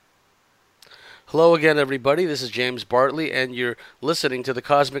Hello again, everybody. This is James Bartley, and you're listening to the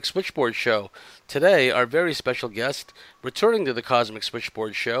Cosmic Switchboard Show. Today, our very special guest returning to the Cosmic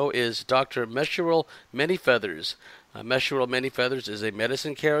Switchboard Show is Dr. Meshural Manyfeathers. Meshural Manyfeathers is a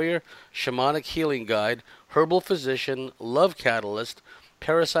medicine carrier, shamanic healing guide, herbal physician, love catalyst,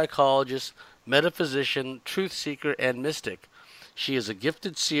 parapsychologist, metaphysician, truth seeker, and mystic. She is a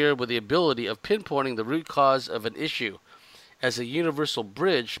gifted seer with the ability of pinpointing the root cause of an issue. As a universal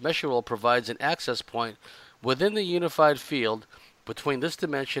bridge, Meshural provides an access point within the unified field between this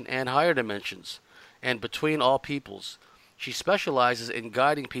dimension and higher dimensions, and between all peoples. She specializes in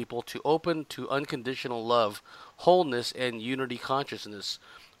guiding people to open to unconditional love, wholeness, and unity consciousness,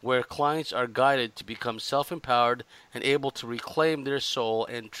 where clients are guided to become self-empowered and able to reclaim their soul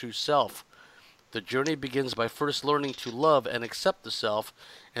and true self. The journey begins by first learning to love and accept the self,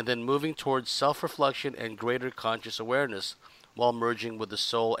 and then moving towards self-reflection and greater conscious awareness, while merging with the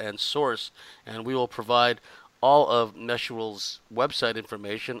soul and source. And we will provide all of Meshural's website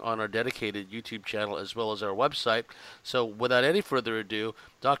information on our dedicated YouTube channel as well as our website. So without any further ado,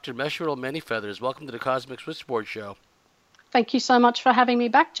 Dr. Meshural Manyfeathers, welcome to the Cosmic Switchboard Show. Thank you so much for having me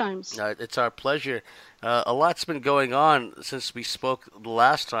back, James. It's our pleasure. A lot's been going on since we spoke the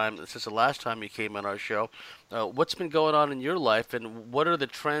last time, since the last time you came on our show. What's been going on in your life, and what are the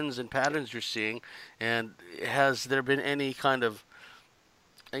trends and patterns you're seeing? And has there been any kind of,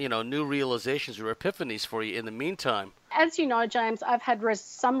 new realizations or epiphanies for you in the meantime? As you know, James, I've had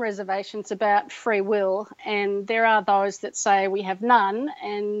some reservations about free will, and there are those that say we have none,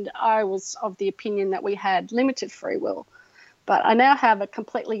 and I was of the opinion that we had limited free will. But I now have a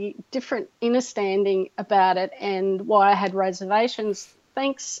completely different understanding about it and why I had reservations,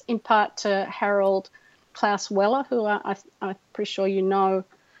 thanks in part to Harold Klaus Weller, who I'm pretty sure you know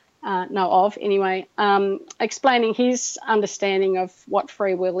of anyway, explaining his understanding of what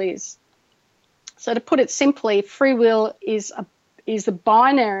free will is. So to put it simply, free will is a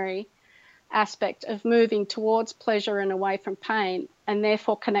binary aspect of moving towards pleasure and away from pain, and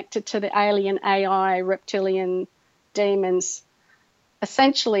therefore connected to the alien AI, reptilian demons.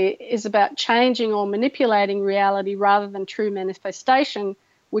 Essentially is about changing or manipulating reality rather than true manifestation,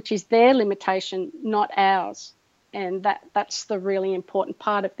 which is their limitation, not ours. And that's the really important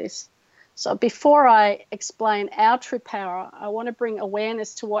part of this. So before I explain our true power, I want to bring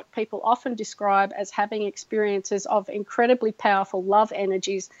awareness to what people often describe as having experiences of incredibly powerful love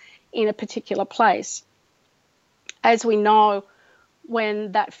energies in a particular place. As we know,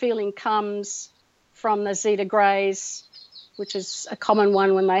 when that feeling comes from the Zeta Greys, which is a common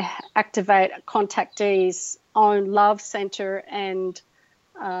one when they activate a contactee's own love center, and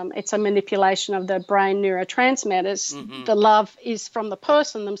it's a manipulation of the brain neurotransmitters. Mm-hmm. The love is from the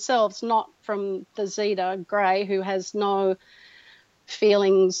person themselves, not from the Zeta Grey, who has no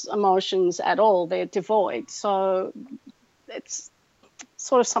feelings, emotions at all. They're devoid. So it's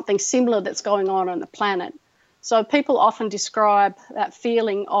sort of something similar that's going on the planet. So people often describe that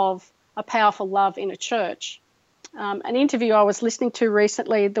feeling of a powerful love in a church. An interview I was listening to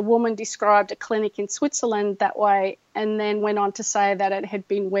recently, the woman described a clinic in Switzerland that way, and then went on to say that it had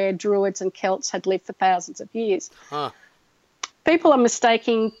been where Druids and Celts had lived for thousands of years. Huh. People are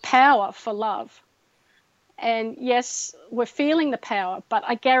mistaking power for love. And yes, we're feeling the power, but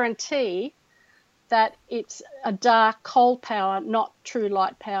I guarantee that it's a dark, cold power, not true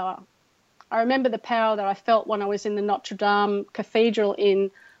light power. I remember the power that I felt when I was in the Notre Dame Cathedral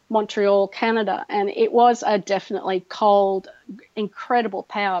in Montreal, Canada, and it was a definitely cold, incredible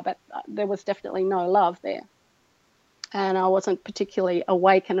power, but there was definitely no love there. And I wasn't particularly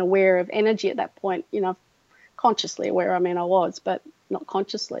awake and aware of energy at that point, consciously aware. I mean, I was, but not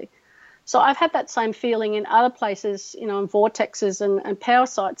consciously. So I've had that same feeling in other places, in vortexes and power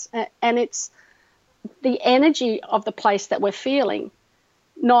sites, and it's the energy of the place that we're feeling,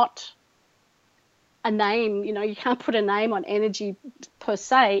 not a name. You can't put a name on energy per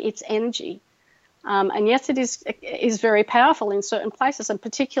se. It's energy, and yes, it is very powerful in certain places, and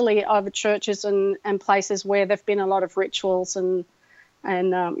particularly over churches and places where there've been a lot of rituals and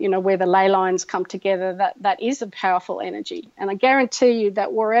where the ley lines come together. That is a powerful energy, and I guarantee you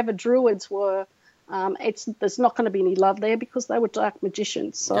that wherever Druids were, there's not going to be any love there because they were dark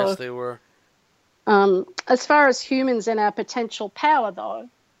magicians. So, yes, they were. As far as humans and our potential power, though,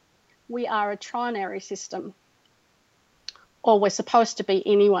 we are a trinary system, or we're supposed to be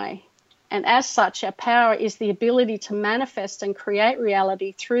anyway. And as such, our power is the ability to manifest and create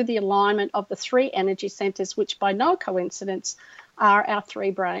reality through the alignment of the three energy centers, which by no coincidence are our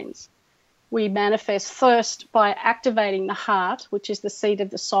three brains. We manifest first by activating the heart, which is the seat of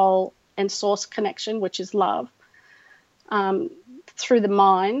the soul and source connection, which is love. through the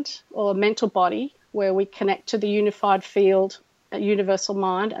mind or mental body, where we connect to the unified field, a universal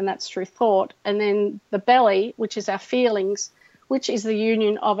mind, and that's through thought. And then the belly, which is our feelings, which is the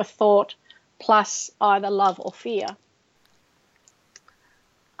union of a thought plus either love or fear.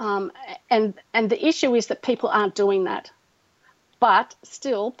 And the issue is that people aren't doing that. But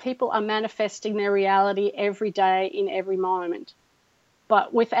still, people are manifesting their reality every day in every moment.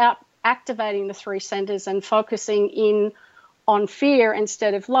 But without activating the three centers and focusing in on fear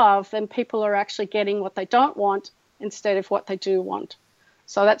instead of love, then people are actually getting what they don't want instead of what they do want.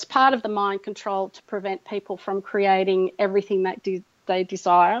 So that's part of the mind control to prevent people from creating everything that they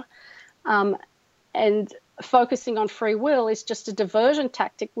desire. And focusing on free will is just a diversion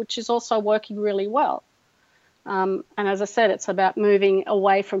tactic, which is also working really well. And as I said, it's about moving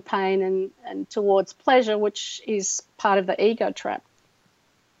away from pain and towards pleasure, which is part of the ego trap.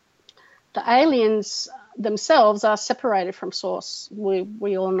 The aliens themselves are separated from source.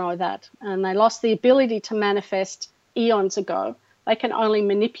 We all know that. And they lost the ability to manifest eons ago. They can only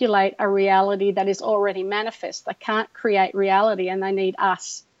manipulate a reality that is already manifest. They can't create reality, and they need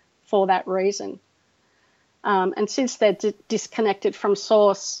us for that reason. And since they're disconnected from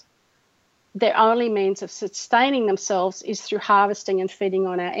source, their only means of sustaining themselves is through harvesting and feeding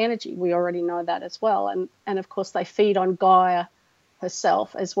on our energy. We already know that as well. And of course, they feed on Gaia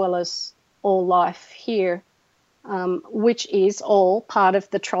herself as well as all life here, which is all part of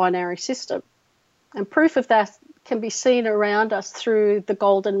the trinary system. And proof of that can be seen around us through the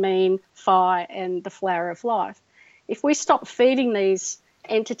golden mean, Phi, and the flower of life. If we stop feeding these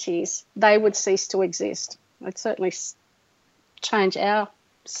entities, they would cease to exist. It'd certainly change our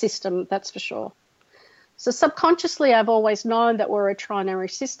system, that's for sure. So subconsciously, I've always known that we're a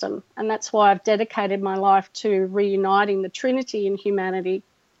trinary system, and that's why I've dedicated my life to reuniting the Trinity in humanity,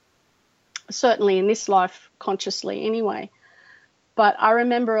 certainly in this life, consciously anyway. But I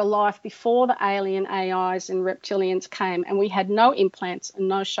remember a life before the alien AIs and reptilians came, and we had no implants and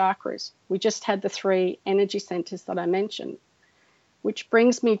no chakras. We just had the three energy centers that I mentioned, which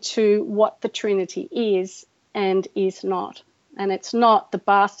brings me to what the Trinity is and is not. And it's not the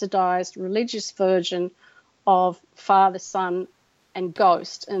bastardized religious version of Father, Son, and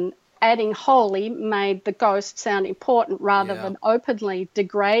Ghost. And adding holy made the ghost sound important rather than openly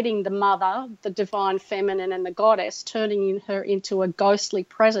degrading the mother, the divine feminine, and the goddess, turning her into a ghostly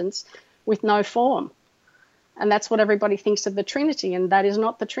presence with no form. And that's what everybody thinks of the Trinity, and that is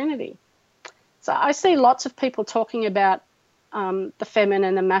not the Trinity. So I see lots of people talking about the feminine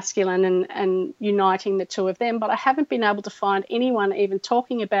and the masculine and uniting the two of them, but I haven't been able to find anyone even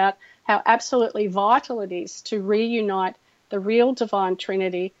talking about how absolutely vital it is to reunite the real divine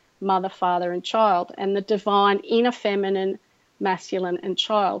Trinity, mother, father, and child, and the divine inner feminine, masculine, and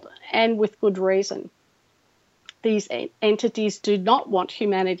child, and with good reason. These entities do not want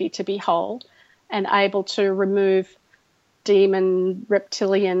humanity to be whole and able to remove demon,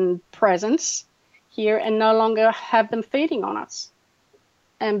 reptilian presence here and no longer have them feeding on us.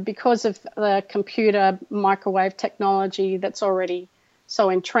 And because of the computer microwave technology that's already so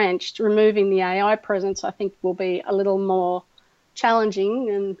entrenched, removing the AI presence, I think, will be a little more challenging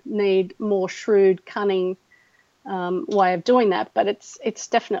and need more shrewd, cunning way of doing that. But it's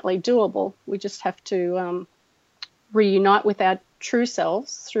definitely doable. We just have to reunite with our true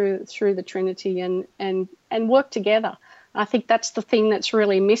selves through the Trinity and work together. I think that's the thing that's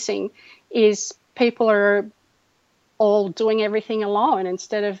really missing is people are all doing everything alone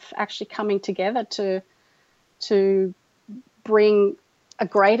instead of actually coming together to bring a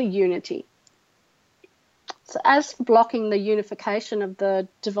greater unity. So as for blocking the unification of the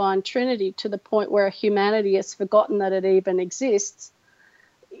divine Trinity to the point where humanity has forgotten that it even exists,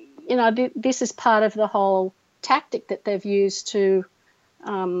 you know, this is part of the whole tactic that they've used to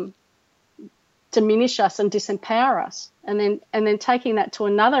diminish us and disempower us, and then taking that to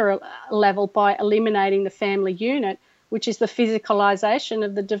another level by eliminating the family unit, which is the physicalization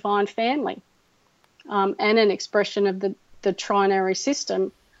of the divine family, and an expression of the trinary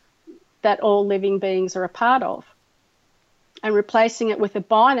system that all living beings are a part of, and replacing it with a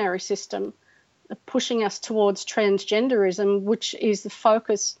binary system, pushing us towards transgenderism, which is the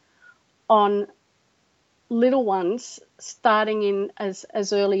focus on little ones starting in as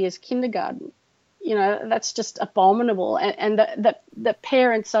early as kindergarten. You know, that's just abominable. And the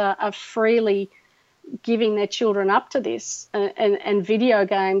parents are freely giving their children up to this. And video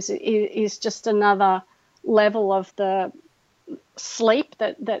games is just another level of the sleep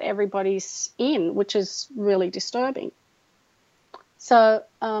that everybody's in, which is really disturbing. So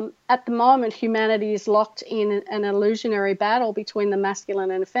at the moment, humanity is locked in an illusionary battle between the masculine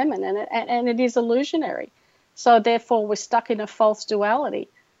and the feminine, and it is illusionary. So therefore, we're stuck in a false duality.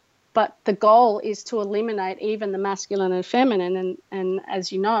 But the goal is to eliminate even the masculine and feminine, and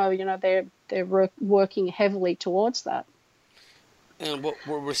as you know, they're working heavily towards that. And what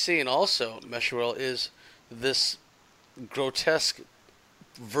we're seeing also, Meshuel, is this grotesque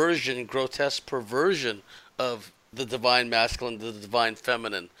grotesque perversion of the divine masculine, the divine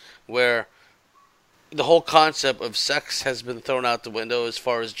feminine, where the whole concept of sex has been thrown out the window as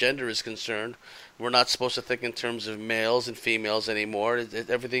far as gender is concerned. We're not supposed to think in terms of males and females anymore.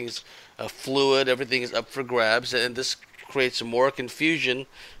 Everything's fluid, everything is up for grabs, and this creates more confusion,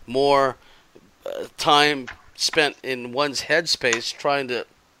 more time spent in one's headspace trying to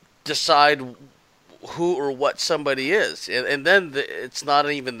decide who or what somebody is. And then it's not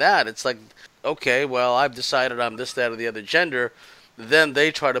even that. It's like, okay, well, I've decided I'm this, that, or the other gender. Then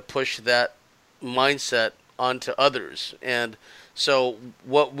they try to push that mindset onto others. And so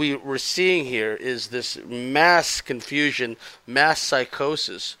what we're seeing here is this mass confusion, mass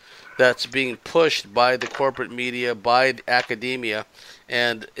psychosis that's being pushed by the corporate media, by academia.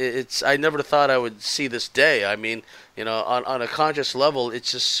 And I never thought I would see this day. I mean, on a conscious level,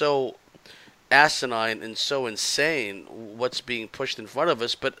 it's just so asinine and so insane what's being pushed in front of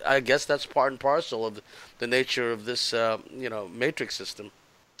us. But I guess that's part and parcel of the nature of this, matrix system.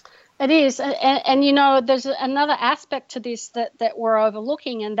 It is, and there's another aspect to this that we're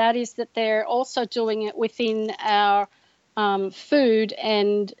overlooking, and that is that they're also doing it within our food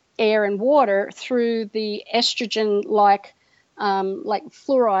and air and water through the estrogen, like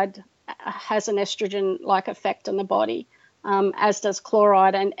fluoride has an estrogen-like effect on the body, as does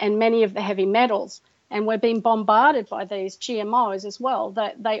chloride and many of the heavy metals. And we're being bombarded by these GMOs as well.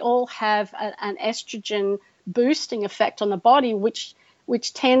 They all have an estrogen boosting effect on the body, which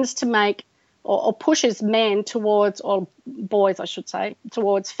tends to make or pushes men towards, or boys, I should say,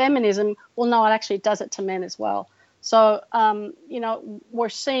 towards feminism. Well, no, it actually does it to men as well. So, we're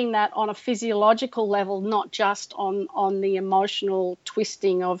seeing that on a physiological level, not just on the emotional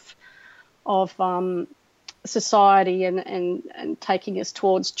twisting of society and taking us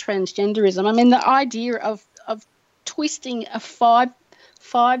towards transgenderism. I mean, the idea of twisting a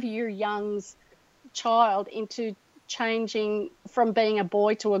five-year young's child into changing from being a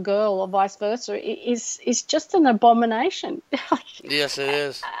boy to a girl or vice versa is just an abomination. Yes, it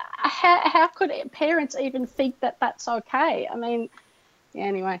is. How could parents even think that that's okay? I mean,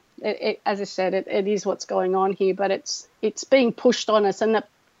 anyway, as I said, it is what's going on here, but it's being pushed on us, and that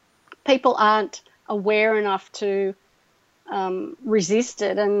people aren't aware enough to resist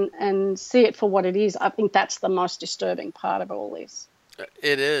it and see it for what it is. I think that's the most disturbing part of all this.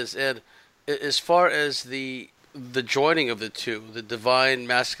 It is, and as far as the joining of the two, the divine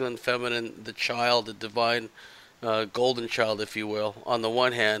masculine, feminine, the child, the divine golden child, if you will, on the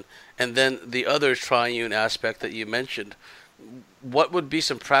one hand, and then the other triune aspect that you mentioned, what would be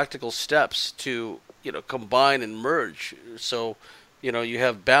some practical steps to combine and merge so you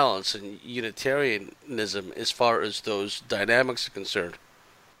have balance and unitarianism as far as those dynamics are concerned?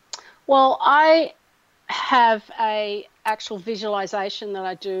 Well, I have a actual visualization that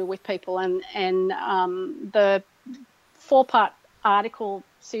I do with people, and the 4-part article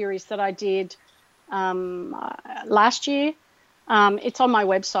series that I did last year, it's on my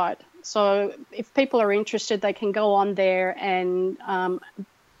website. So if people are interested, they can go on there and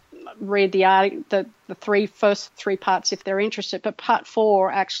read the first three parts if they're interested. But part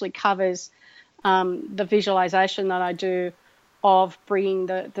 4 actually covers the visualization that I do of bringing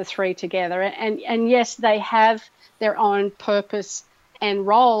the three together. And yes, they have their own purpose and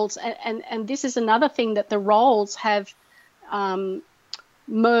roles. And this is another thing, that the roles have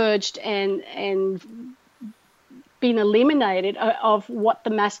merged and been eliminated of what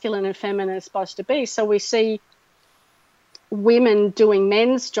the masculine and feminine is supposed to be. So we see women doing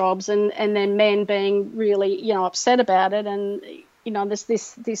men's jobs and then men being really, upset about it. And, there's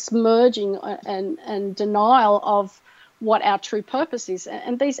this merging and denial of what our true purpose is.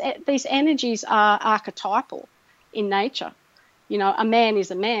 And these energies are archetypal in nature. A man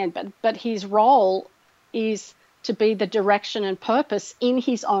is a man, but his role is to be the direction and purpose in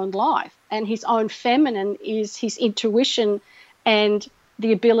his own life. And his own feminine is his intuition and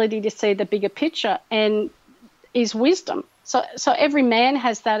the ability to see the bigger picture and is wisdom. So every man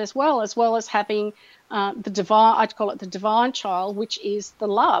has that as well as having the divine, I'd call it the divine child, which is the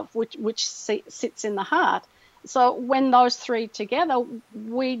love, which sits in the heart. So when those three together,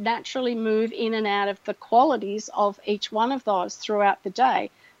 we naturally move in and out of the qualities of each one of those throughout the day.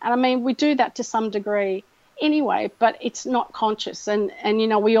 And I mean, we do that to some degree anyway, but it's not conscious. And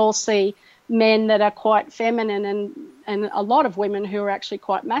we all see men that are quite feminine and a lot of women who are actually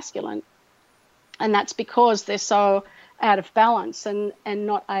quite masculine. And that's because they're so out of balance and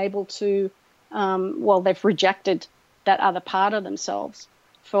not able to, they've rejected that other part of themselves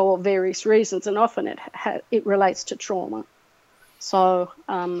for various reasons, and often it relates to trauma. So,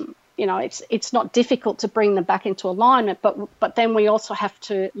 it's not difficult to bring them back into alignment, but then we also have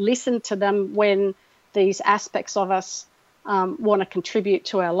to listen to them when these aspects of us want to contribute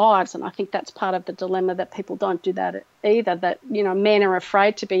to our lives. And I think that's part of the dilemma, that people don't do that either, that, men are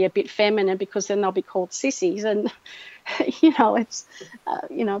afraid to be a bit feminine because then they'll be called sissies. And, it's,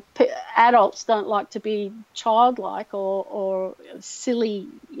 adults don't like to be childlike or silly,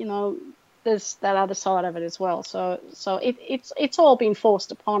 there's that other side of it as well. So it's all been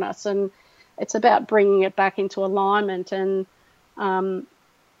forced upon us, and it's about bringing it back into alignment and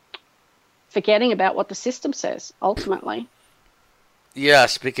forgetting about what the system says, ultimately.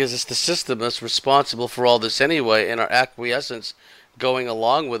 Yes, because it's the system that's responsible for all this anyway, and our acquiescence going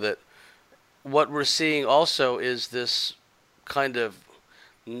along with it. What we're seeing also is this kind of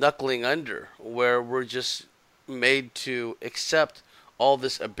knuckling under, where we're just made to accept all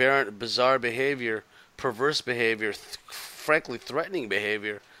this aberrant, bizarre behavior, perverse behavior, frankly threatening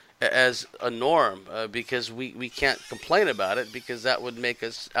behavior, as a norm, because we can't complain about it, because that would make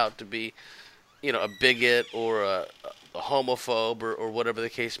us out to be a bigot or a homophobe or whatever the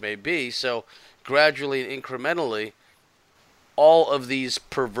case may be. So gradually and incrementally, all of these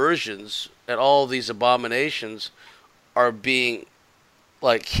perversions and all of these abominations are being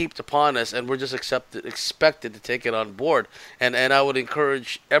heaped upon us, and we're just expected to take it on board. And I would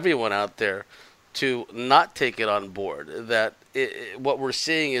encourage everyone out there to not take it on board, that what we're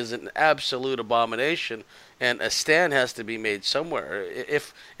seeing is an absolute abomination, and a stand has to be made somewhere.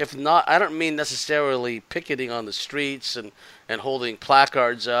 If not, I don't mean necessarily picketing on the streets and holding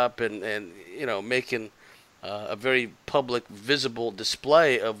placards up and making a very public, visible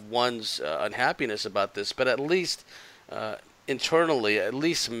display of one's unhappiness about this, but at least internally, at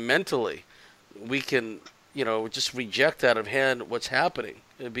least mentally, we can just reject out of hand what's happening.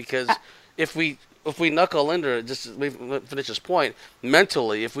 Because if we knuckle under, just finish this point,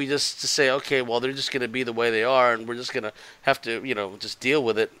 mentally, if we just say, okay, well, they're just going to be the way they are, and we're just going to have to, just deal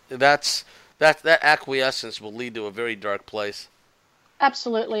with it, that acquiescence will lead to a very dark place.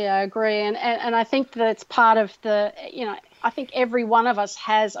 Absolutely, I agree. And I think that it's part of the, I think every one of us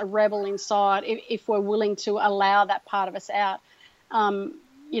has a rebel inside if we're willing to allow that part of us out. In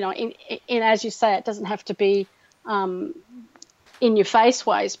as you say, it doesn't have to be in your face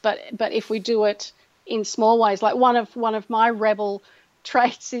ways, but if we do it in small ways, like one of my rebel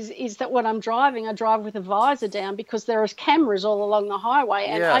traits is that when I'm driving, I drive with a visor down, because there are cameras all along the highway,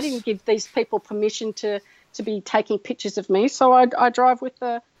 and yes. I didn't give these people permission to be taking pictures of me, so I drive with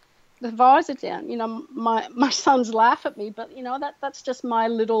the visor down. My sons laugh at me, but that's just my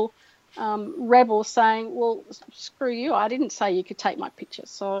little rebel saying, well, screw you, I didn't say you could take my pictures.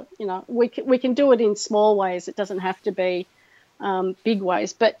 So we can do it in small ways. It doesn't have to be big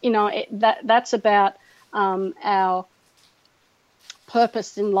ways, but that's about our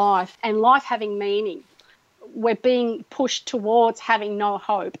purpose in life, and life having meaning. We're being pushed towards having no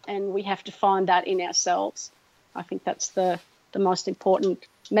hope, and we have to find that in ourselves. I think that's the most important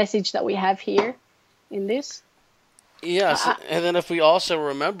message that we have here in this. Yes, and then if we also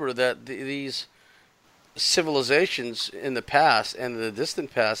remember that these civilizations in the past and the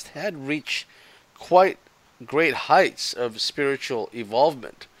distant past had reached quite great heights of spiritual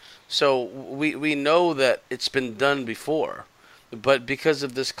evolvement. So we know that it's been done before. But because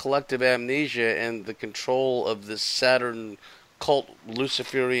of this collective amnesia and the control of this Saturn cult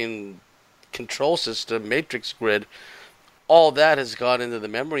Luciferian control system, matrix grid, all that has gone into the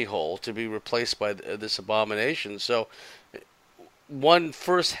memory hole to be replaced by this abomination. So one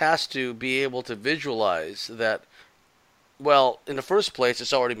first has to be able to visualize that, well, in the first place,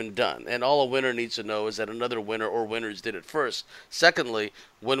 it's already been done. And all a winner needs to know is that another winner or winners did it first. Secondly,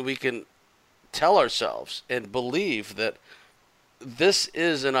 when we can tell ourselves and believe that this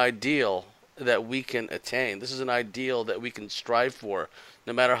is an ideal that we can attain. This is an ideal that we can strive for.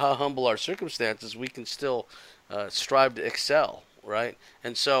 No matter how humble our circumstances, we can still strive to excel, right?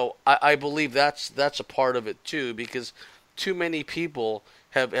 And so I believe that's a part of it too, because too many people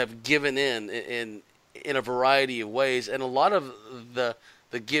have given in a variety of ways, and a lot of the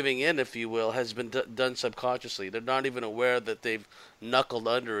giving in, if you will, has been done subconsciously. They're not even aware that they've knuckled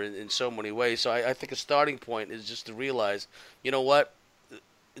under in so many ways. So I think a starting point is just to realize, you know what,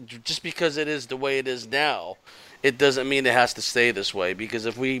 just because it is the way it is now, it doesn't mean it has to stay this way. Because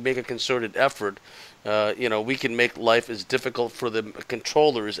if we make a concerted effort, we can make life as difficult for the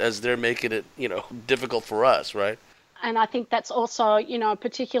controllers as they're making it, difficult for us, right? and I think that's also,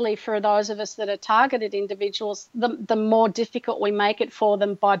 particularly for those of us that are targeted individuals, the more difficult we make it for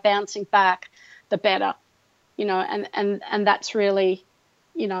them by bouncing back, the better, and that's really,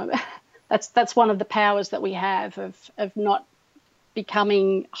 that's one of the powers that we have of not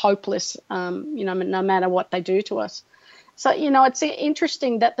becoming hopeless, no matter what they do to us. So, it's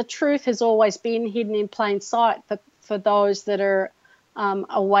interesting that the truth has always been hidden in plain sight for those that are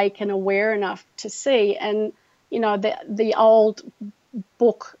awake and aware enough to see. And, the old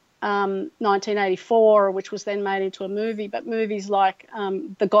book, 1984, which was then made into a movie, but movies like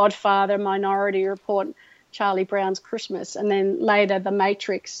The Godfather, Minority Report, Charlie Brown's Christmas, and then later The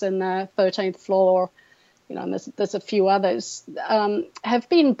Matrix and The 13th Floor, and there's a few others, have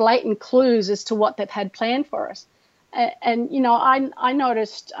been blatant clues as to what they've had planned for us. And I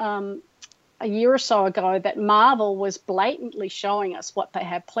noticed a year or so ago that Marvel was blatantly showing us what they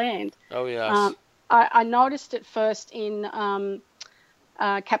had planned. Oh, yes. I noticed it first in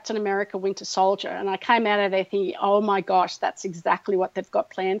Captain America Winter Soldier, and I came out of there thinking, oh my gosh, that's exactly what they've got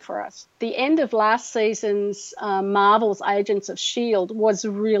planned for us. The end of last season's Marvel's Agents of S.H.I.E.L.D. was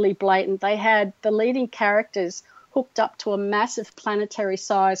really blatant. They had the leading characters hooked up to a massive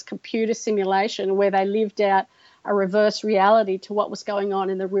planetary-sized computer simulation where they lived out a reverse reality to what was going on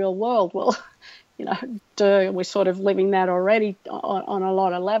in the real world. Well, we're sort of living that already on a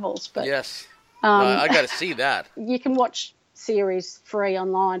lot of levels. But yes. I got to see that. You can watch series free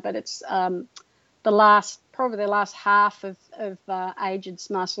online, but it's the last half of Agents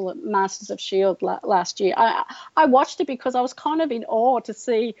Masters of S.H.I.E.L.D. last year. I watched it because I was kind of in awe to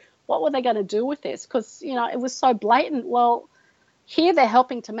see what were they going to do with this, because it was so blatant. Well, here they're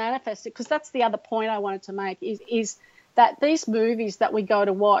helping to manifest it, because that's the other point I wanted to make is that these movies that we go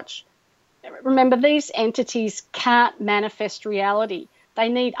to watch, remember, these entities can't manifest reality. They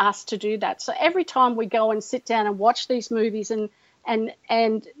need us to do that. So every time we go and sit down and watch these movies and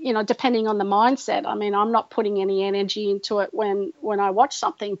depending on the mindset, I mean, I'm not putting any energy into it when I watch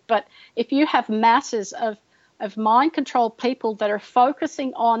something, but if you have masses of mind-controlled people that are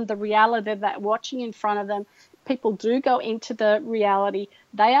focusing on the reality that they're watching in front of them, people do go into the reality.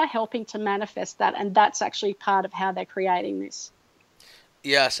 They are helping to manifest that, and that's actually part of how they're creating this.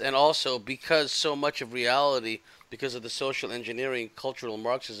 Yes, and also because so much of reality, because of the social engineering, cultural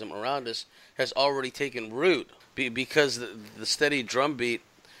Marxism around us, has already taken root. Because the steady drumbeat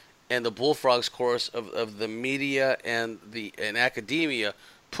and the bullfrogs chorus of the media and academia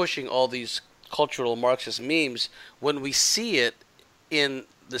pushing all these cultural Marxist memes, when we see it in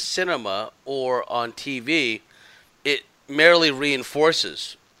the cinema or on TV, it merely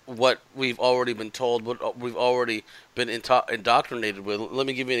reinforces what we've already been told, what we've already been indoctrinated with. Let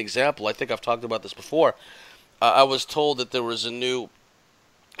me give you an example. I think I've talked about this before. I was told that there was a new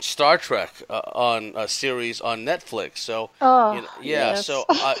Star Trek on a series on Netflix. So, yes. So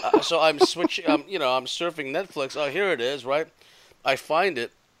I'm switching. I'm surfing Netflix. Oh, here it is. Right, I find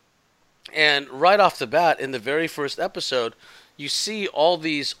it, and right off the bat, in the very first episode, you see all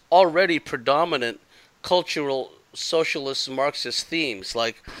these already predominant cultural socialist Marxist themes.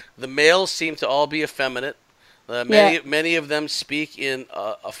 Like the males seem to all be effeminate. Many of them speak in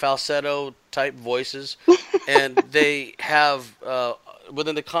a falsetto type voices, and they have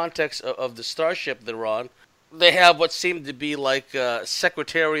within the context of the starship they're on, they have what seem to be like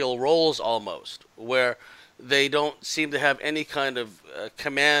secretarial roles almost, where they don't seem to have any kind of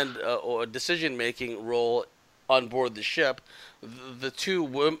command or decision-making role on board the ship. The two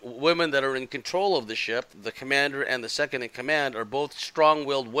women that are in control of the ship, the commander and the second in command, are both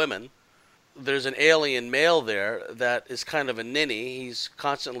strong-willed women. There's an alien male there that is kind of a ninny. He's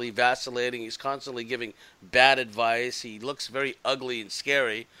constantly vacillating. He's constantly giving bad advice. He looks very ugly and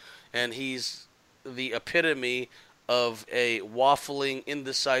scary, and he's the epitome of a waffling,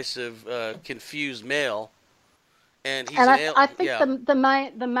 indecisive, confused male. And he's I think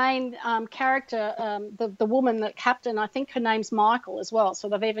the main character, the woman, the captain, I think her name's Michael as well. So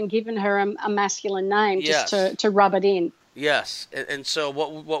they've even given her a masculine name just to rub it in. Yes, and so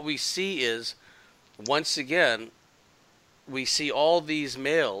what we see is, once again, we see all these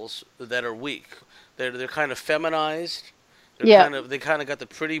males that are weak. They're kind of feminized. They kind of got the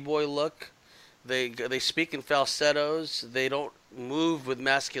pretty boy look. They speak in falsettos. They don't move with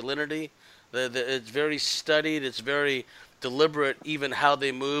masculinity. It's very studied. It's very deliberate, even how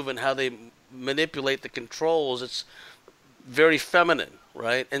they move and how they manipulate the controls. It's very feminine,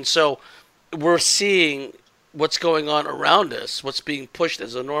 right? And so we're seeing what's going on around us, what's being pushed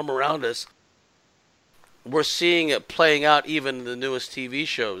as a norm around us. We're seeing it playing out even in the newest TV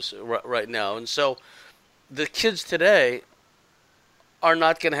shows right now. And so the kids today are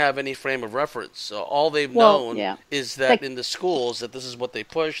not going to have any frame of reference. So all they've Well, known yeah. is that in the schools that this is what they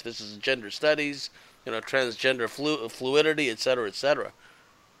push. This is gender studies, transgender fluidity, et cetera, et cetera.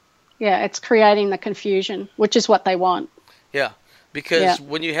 Yeah, it's creating the confusion, which is what they want. Yeah, Yeah. because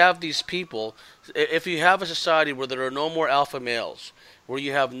when you have these people, if you have a society where there are no more alpha males, where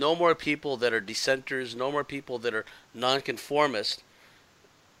you have no more people that are dissenters, no more people that are nonconformist,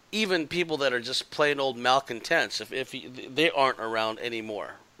 even people that are just plain old malcontents, they aren't around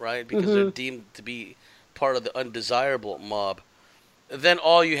anymore, right? Because they're Hmm. deemed to be part of the undesirable mob. Then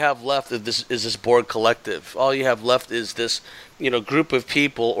all you have left is this Borg collective. All you have left is this, group of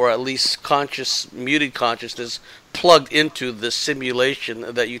people, or at least muted consciousness, plugged into the simulation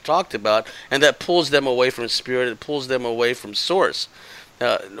that you talked about, and that pulls them away from spirit. It pulls them away from source.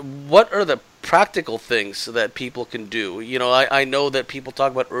 What are the practical things that people can do? I know that people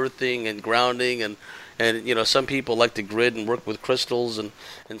talk about earthing and grounding, and some people like to grid and work with crystals, and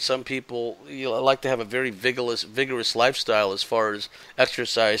some people like to have a very vigorous lifestyle as far as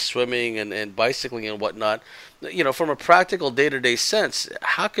exercise, swimming, and bicycling and whatnot. From a practical day-to-day sense,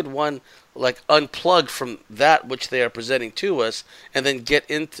 how could one unplug from that which they are presenting to us, and then get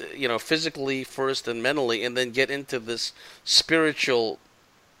into physically first and mentally, and then get into this spiritual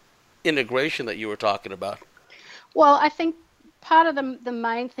integration that you were talking about? Well, I think part of the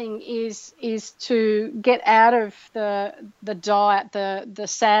main thing is to get out of the diet, the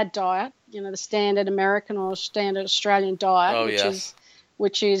sad diet, the standard American or standard Australian diet, Oh,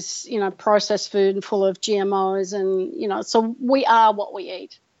 which yes. is processed food and full of GMOs, and so we are what we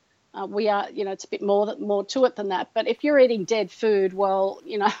eat. We are, it's a bit more to it than that. But if you're eating dead food, well,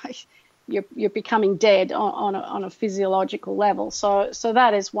 you're becoming dead on a physiological level. So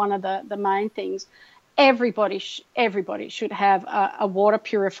that is one of the main things. Everybody should have a water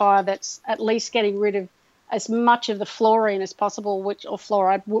purifier that's at least getting rid of as much of the fluorine as possible, or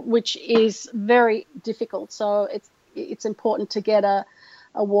fluoride, which is very difficult. So it's important to get a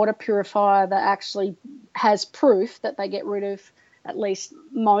water purifier that actually has proof that they get rid of at least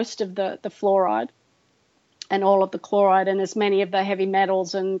most of the fluoride and all of the chloride and as many of the heavy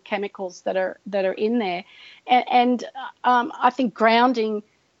metals and chemicals that are in there. And I think grounding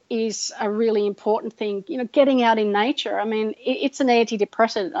is a really important thing. Getting out in nature. I mean, it's an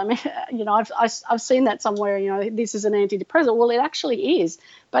antidepressant. I mean, I've seen that somewhere. This is an antidepressant. Well, it actually is,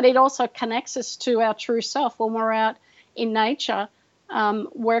 but it also connects us to our true self. When we're out in nature,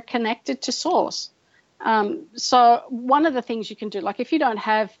 we're connected to source. So one of the things you can do, like if you don't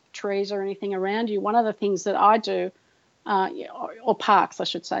have trees or anything around you, one of the things that I do, or parks, I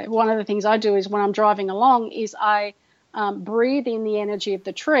should say, one of the things I do is when I'm driving along is I breathe in the energy of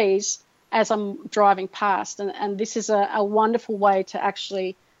the trees as I'm driving past. And this is a wonderful way to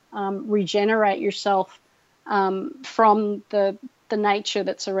actually regenerate yourself from the nature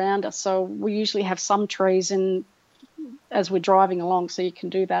that's around us. So we usually have some trees as we're driving along, so you can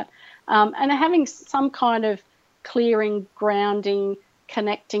do that. And having some kind of clearing, grounding,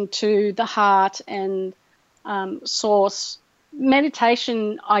 connecting to the heart and source.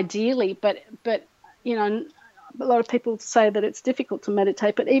 Meditation, ideally, but a lot of people say that it's difficult to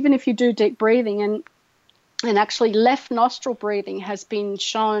meditate. But even if you do deep breathing, and actually left nostril breathing has been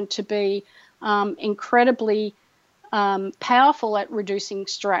shown to be incredibly powerful at reducing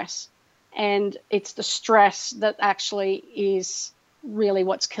stress. And it's the stress that actually is really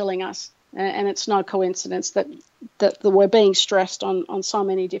what's killing us. And it's no coincidence that we're being stressed on so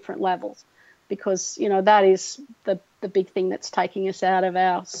many different levels, because, that is the big thing that's taking us out of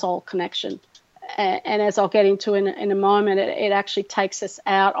our soul connection. And as I'll get into in a moment, it actually takes us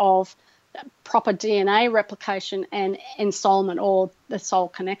out of proper DNA replication and ensoulment, or the soul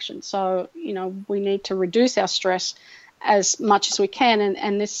connection. So, we need to reduce our stress as much as we can.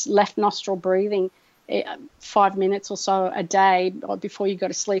 And this left nostril breathing, 5 minutes or so a day or before you go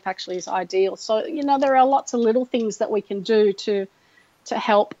to sleep, actually is ideal. So, there are lots of little things that we can do to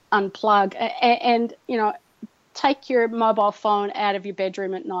help unplug. And take your mobile phone out of your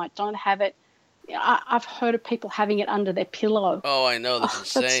bedroom at night. Don't have it. I've heard of people having it under their pillow. Oh, I know.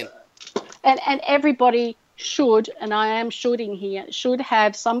 That's insane. And everybody should, and I am shoulding here, should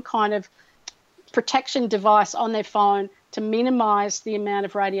have some kind of protection device on their phone to minimize the amount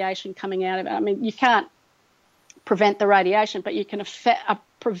of radiation coming out of it. I mean, you can't prevent the radiation, but you can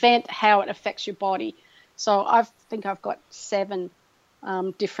prevent how it affects your body. So I think I've got 7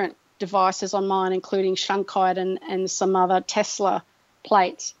 different devices on mine, including Shungite and some other Tesla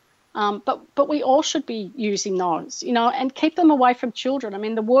plates. But we all should be using those, and keep them away from children. I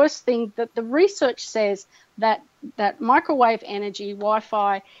mean, the worst thing that the research says that microwave energy,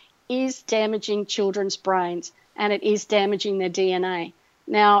 Wi-Fi, is damaging children's brains. and it is damaging their DNA.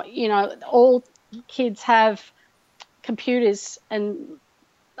 Now, all kids have computers and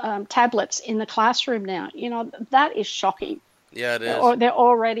tablets in the classroom now. That is shocking. Yeah, it is. They're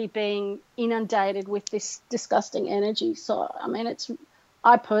already being inundated with this disgusting energy. So, I mean,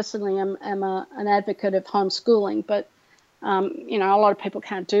 I personally am an advocate of homeschooling, but, a lot of people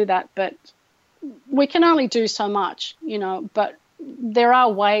can't do that. But we can only do so much, but there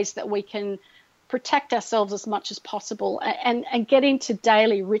are ways that we can protect ourselves as much as possible and get into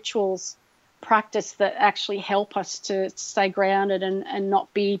daily rituals, practice that actually help us to stay grounded and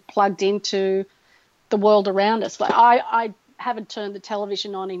not be plugged into the world around us. Like I haven't turned the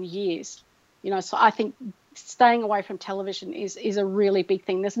television on in years, so I think staying away from television is a really big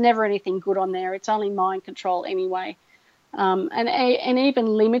thing. There's never anything good on there. It's only mind control anyway. And even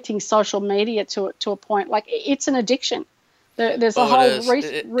limiting social media to a point, like it's an addiction. There's a whole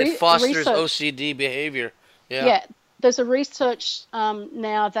it fosters research. OCD behavior. Yeah, there's a research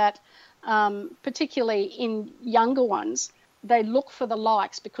now that particularly in younger ones, they look for the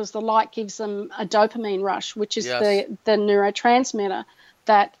likes because the like gives them a dopamine rush, which is the neurotransmitter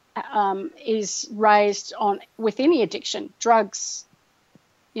that is raised with any addiction, drugs,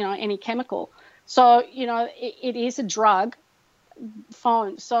 any chemical. So, it is a drug,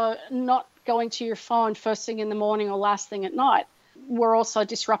 phone. So not going to your phone first thing in the morning or last thing at night. We're also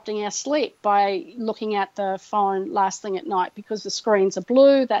disrupting our sleep by looking at the phone last thing at night because the screens are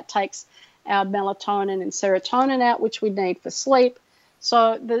blue. That takes our melatonin and serotonin out, which we need for sleep.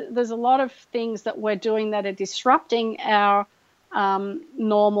 So there's a lot of things that we're doing that are disrupting our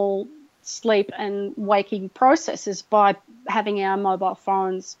normal sleep and waking processes by having our mobile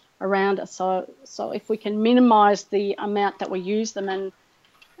phones around us. So if we can minimize the amount that we use them and,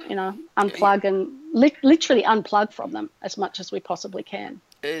 unplug and literally unplug from them as much as we possibly can.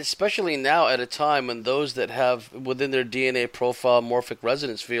 Especially now at a time when those that have within their DNA profile morphic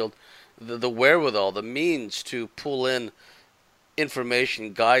resonance field the wherewithal, the means to pull in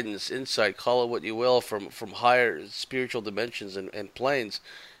information, guidance, insight, call it what you will, from higher spiritual dimensions and planes,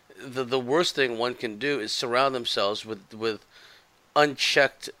 the worst thing one can do is surround themselves with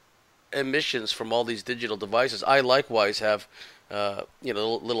unchecked emissions from all these digital devices. I likewise have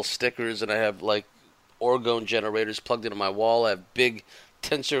little stickers, and I have like orgone generators plugged into my wall. I have big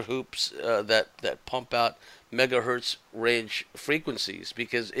tensor hoops that pump out megahertz range frequencies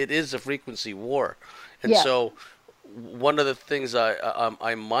because it is a frequency war. And so one of the things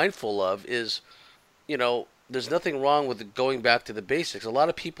I'm mindful of is, there's nothing wrong with going back to the basics. A lot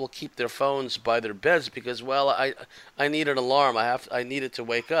of people keep their phones by their beds because, well, I need an alarm. I need it to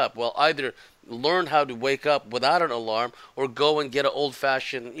wake up. Well, either learn how to wake up without an alarm or go and get an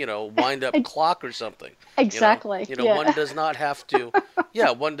old-fashioned, wind-up clock or something. Exactly. One does not have to.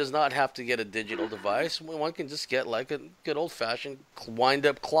 One does not have to get a digital device. One can just get like a good old-fashioned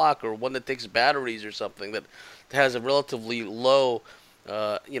wind-up clock or one that takes batteries or something that has a relatively low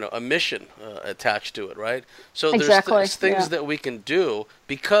emission attached to it, right? So there's things that we can do,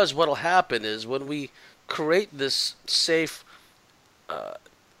 because what'll happen is when we create this safe,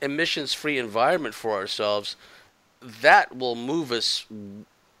 emissions-free environment for ourselves, that will move us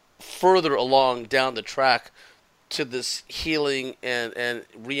further along down the track to this healing and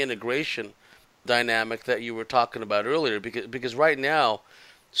reintegration dynamic that you were talking about earlier. Because right now,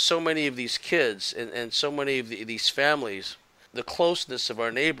 so many of these kids and so many of these families, the closeness of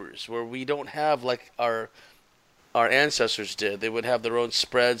our neighbors, where we don't have like our ancestors did. They would have their own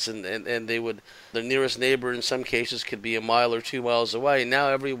spreads, and they would, the nearest neighbor in some cases could be a mile or 2 miles away. Now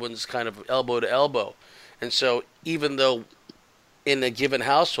everyone's kind of elbow to elbow. And so even though in a given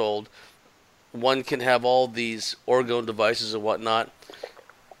household one can have all these orgone devices and whatnot,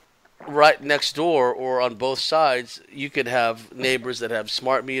 right next door or on both sides, you could have neighbors that have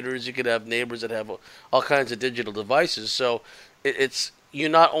smart meters. You could have neighbors that have all kinds of digital devices. So it's you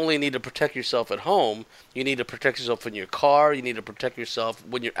not only need to protect yourself at home, you need to protect yourself in your car. You need to protect yourself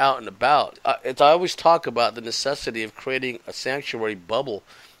when you're out and about. I always talk about the necessity of creating a sanctuary bubble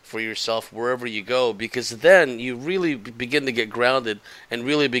for yourself wherever you go, because then you really begin to get grounded and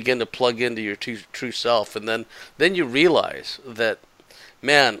really begin to plug into your true self. And then you realize that,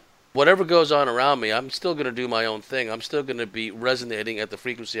 man, whatever goes on around me, I'm still going to do my own thing. I'm still going to be resonating at the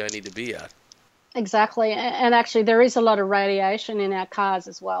frequency I need to be at. Exactly. And actually there is a lot of radiation in our cars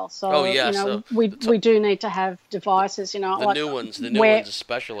as well. So, we do need to have devices, The like new ones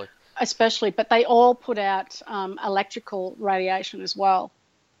especially. Especially, but they all put out electrical radiation as well.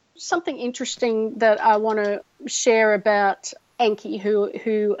 Something interesting that I want to share about Enki,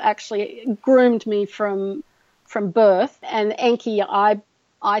 who actually groomed me from birth, and Enki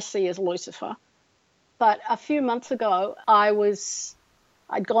I see as Lucifer. But a few months ago, I'd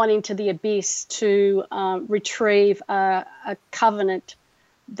gone into the abyss to retrieve a covenant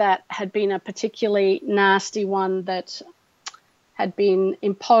that had been a particularly nasty one that had been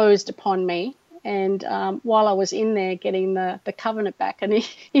imposed upon me. And while I was in there getting the covenant back, and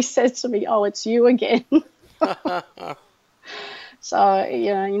he said to me, "Oh, it's you again." So,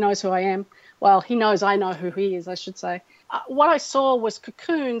 he knows who I am. Well, he knows I know who he is, I should say. What I saw was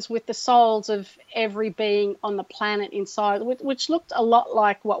cocoons with the souls of every being on the planet inside, which looked a lot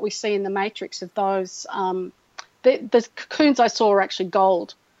like what we see in the Matrix of those. The cocoons I saw were actually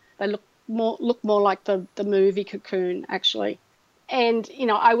gold. They look more like the movie Cocoon, actually. And,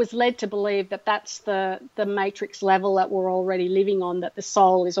 I was led to believe that that's the Matrix level that we're already living on, that the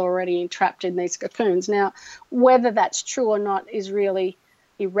soul is already entrapped in these cocoons. Now, whether that's true or not is really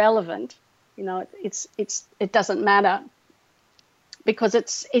irrelevant. It doesn't matter, because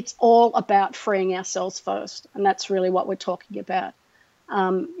it's all about freeing ourselves first. And that's really what we're talking about.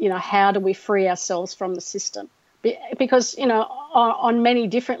 How do we free ourselves from the system? Because, on many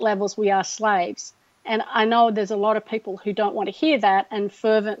different levels, we are slaves. And I know there's a lot of people who don't want to hear that and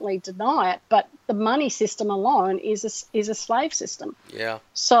fervently deny it, but the money system alone is a slave system. Yeah.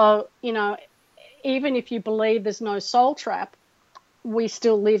 So, even if you believe there's no soul trap, we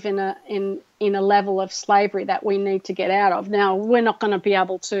still live in a level of slavery that we need to get out of. Now, we're not going to be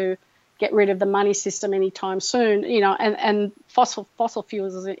able to get rid of the money system anytime soon, and fossil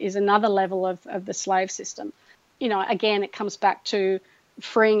fuels is another level of the slave system. Again, it comes back to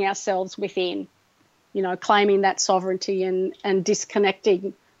freeing ourselves within. Claiming that sovereignty and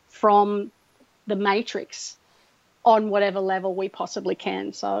disconnecting from the Matrix on whatever level we possibly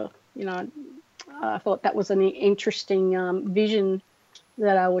can. So, I thought that was an interesting vision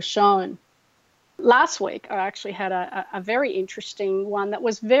that I was shown. Last week, I actually had a very interesting one that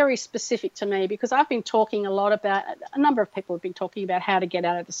was very specific to me, because I've been talking a lot about, a number of people have been talking about how to get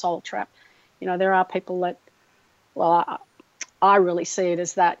out of the soul trap. There are people that, I really see it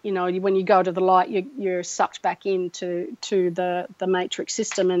as that, when you go to the light, you're sucked back into the Matrix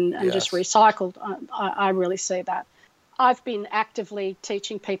system and Yes. just recycled. I really see that. I've been actively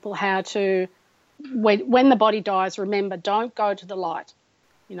teaching people how to, when the body dies, remember, don't go to the light.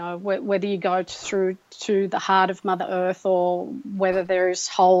 Whether you go through to the heart of Mother Earth or whether there's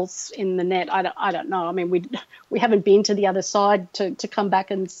holes in the net, I don't know. I mean, we haven't been to the other side to come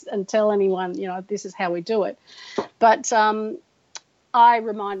back and tell anyone, this is how we do it. But I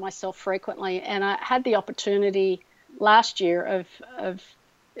remind myself frequently, and I had the opportunity last year of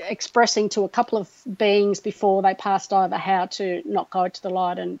expressing to a couple of beings before they passed over how to not go to the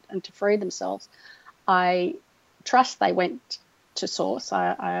light and to free themselves. I trust they went to source.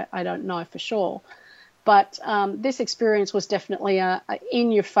 I don't know for sure. But this experience was definitely a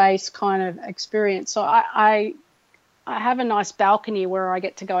in-your-face kind of experience. So I have a nice balcony where I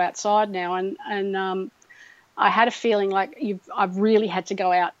get to go outside now, and I had a feeling like I've really had to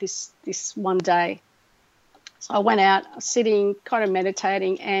go out this one day. So I went out sitting, kind of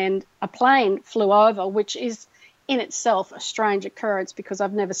meditating, and a plane flew over, which is in itself a strange occurrence because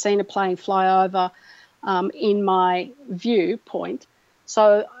I've never seen a plane fly over in my viewpoint.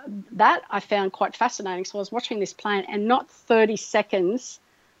 So that I found quite fascinating. So I was watching this plane, and not 30 seconds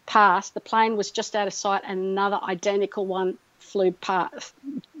passed. The plane was just out of sight, and another identical one flew past,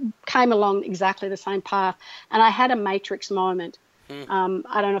 came along exactly the same path, and I had a Matrix moment.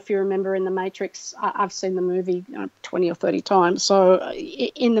 I don't know if you remember in the Matrix. I've seen the movie 20 or 30 times. So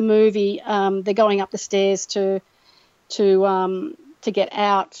in the movie, they're going up the stairs to get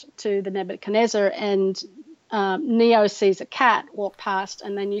out to the Nebuchadnezzar, and Neo sees a cat walk past,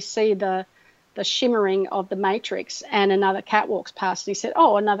 and then you see the shimmering of the Matrix, and another cat walks past, and he said,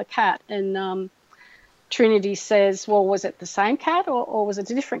 "Oh, another cat," and Trinity says, "Well, was it the same cat or was it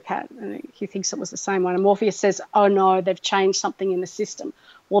a different cat?" And he thinks it was the same one. And Morpheus says, "Oh, no, they've changed something in the system."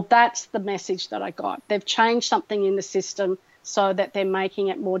 Well, that's the message that I got. They've changed something in the system so that they're making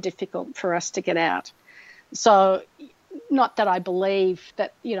it more difficult for us to get out. So not that I believe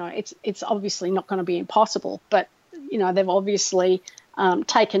that, it's obviously not going to be impossible, but, they've obviously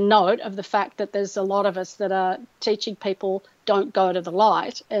taken note of the fact that there's a lot of us that are teaching people don't go to the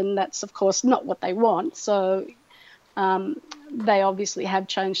light, and that's, of course, not what they want. So they obviously have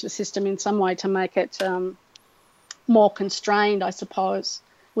changed the system in some way to make it more constrained, I suppose,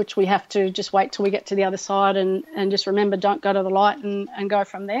 which we have to just wait till we get to the other side and just remember, don't go to the light and go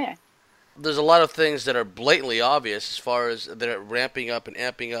from there. There's a lot of things that are blatantly obvious as far as they're ramping up and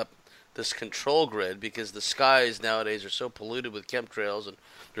amping up this control grid, because the skies nowadays are so polluted with chemtrails and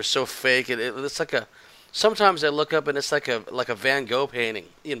they're so fake. It's like sometimes I look up and it's like a Van Gogh painting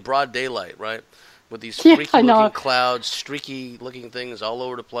in broad daylight, right? with these Yeah, I know. freaky-looking clouds, streaky-looking things all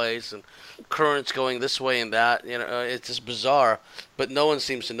over the place, and currents going this way and that. It's just bizarre, but no one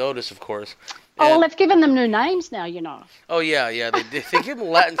seems to notice, of course. Oh, well, And they've given them new names now, oh yeah, they give them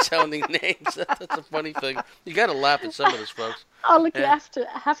Latin-sounding names. That's a funny thing. You got to laugh at some of this, folks. Oh, look, you And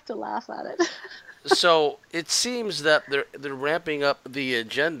have to laugh at it. so it seems that they're ramping up the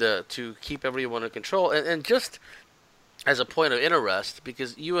agenda to keep everyone in control, and just as a point of interest,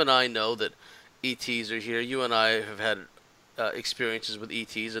 because you and I know that ETs are here. You and I have had experiences with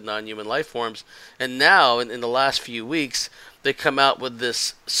ETs and non-human life forms, and now in the last few weeks they come out with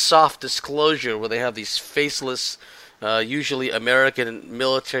this soft disclosure where they have these faceless, usually American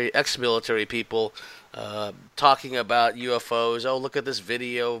military, ex-military people talking about UFOs. Oh, look at this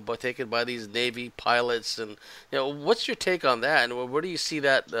video taken by these Navy pilots, and what's your take on that, and where do you see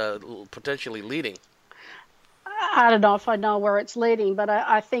that potentially leading? I don't know if I know where it's leading, but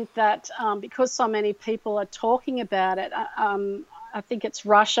I think that because so many people are talking about it, I think it's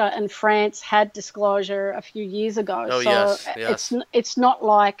Russia and France had disclosure a few years ago. Oh, so yes. it's not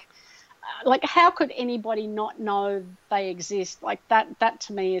like how could anybody not know they exist? Like that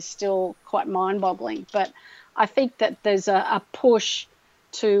to me is still quite mind-boggling. But I think that there's a push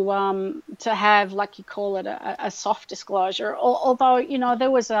to have, like you call it, a soft disclosure. Although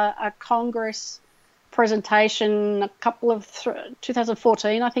there was a Congress presentation a couple of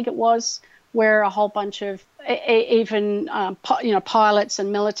 2014, I think it was, where a whole bunch of even pilots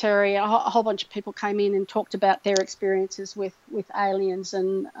and military, a whole bunch of people came in and talked about their experiences with aliens,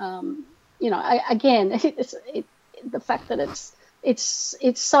 and again, the fact that it's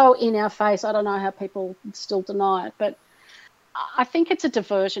so in our face. I don't know how people still deny it, but I think it's a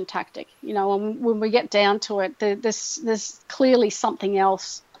diversion tactic. When we get down to it, there's clearly something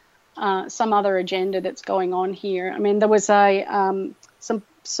else. Some other agenda that's going on here. I mean, there was some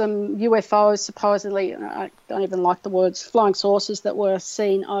UFOs supposedly. I don't even like the words flying saucers that were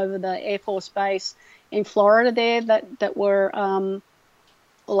seen over the Air Force Base in Florida there. That were,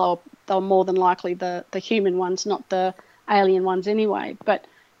 although they were more than likely the human ones, not the alien ones anyway. But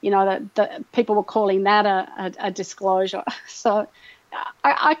the people were calling that a disclosure. So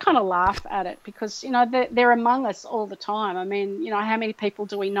I kind of laugh at it because, they're among us all the time. I mean, how many people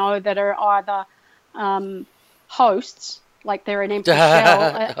do we know that are either hosts, like they're an empty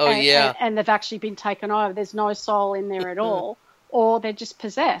shell, and they've actually been taken over. There's no soul in there at all, or they're just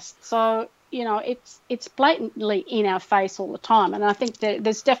possessed. So, it's blatantly in our face all the time. And I think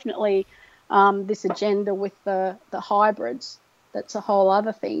there's definitely this agenda with the hybrids. That's a whole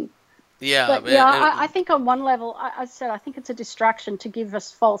other thing. Yeah, but I think on one level, I think it's a distraction to give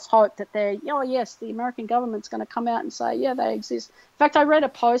us false hope that yes, the American government's going to come out and say, yeah, they exist. In fact, I read a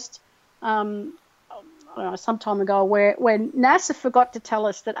post some time ago where NASA forgot to tell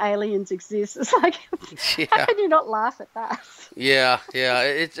us that aliens exist. It's like, how can you not laugh at that? Yeah.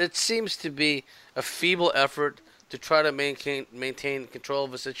 It seems to be a feeble effort to try to maintain control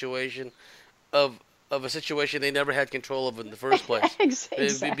of a situation of a situation they never had control of in the first place.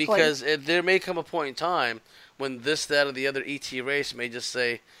 Exactly. Because there may come a point in time when this, that, or the other ET race may just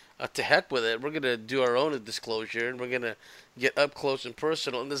say, to heck with it, we're going to do our own disclosure, and we're going to get up close and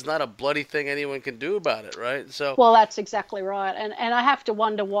personal, and there's not a bloody thing anyone can do about it, right? So, well, that's exactly right. And I have to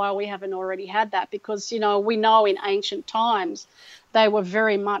wonder why we haven't already had that, because, we know in ancient times they were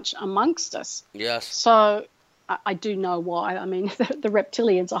very much amongst us. Yes. So I do know why. I mean, the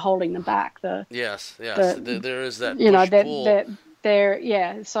reptilians are holding them back. Yes. There is that push-pull.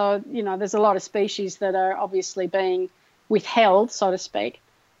 So, there's a lot of species that are obviously being withheld, so to speak,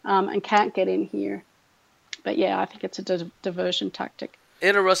 and can't get in here. But, I think it's a diversion tactic.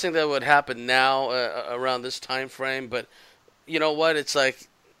 Interesting that would happen now around this time frame. But you know what? It's like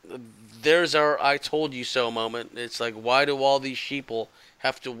there's our I told you so moment. It's like, why do all these sheeple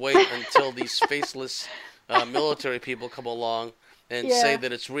have to wait until these faceless military people come along and say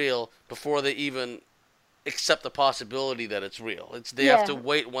that it's real before they even accept the possibility that it's real? They have to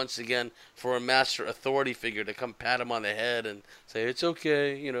wait once again for a master authority figure to come pat them on the head and say, it's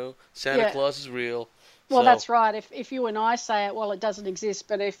okay, Santa Claus is real. Well, that's right. If you and I say it, well, it doesn't exist.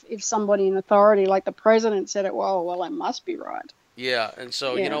 But if somebody in authority, like the president, said it, well, it must be right. Yeah, and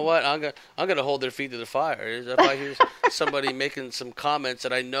so you know what? I'm gonna hold their feet to the fire. If I hear somebody making some comments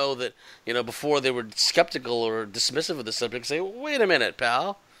that I know that before they were skeptical or dismissive of the subject, say, wait a minute,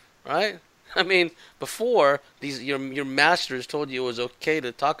 pal, right? I mean, before your masters told you it was okay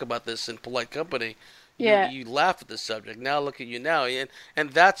to talk about this in polite company. You laugh at the subject. Now look at you now, and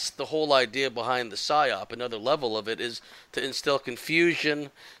that's the whole idea behind the PSYOP. Another level of it is to instill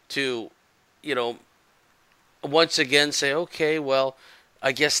confusion, to once again say, okay, well,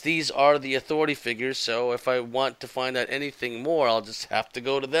 I guess these are the authority figures, so if I want to find out anything more, I'll just have to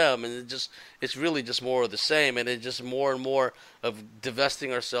go to them, and it's really just more of the same, and it's just more and more of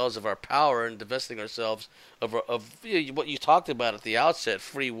divesting ourselves of our power and divesting ourselves of what you talked about at the outset,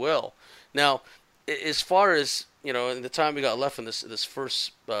 free will. Now, as far as, in the time we got left in this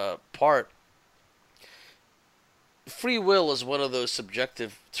first part, free will is one of those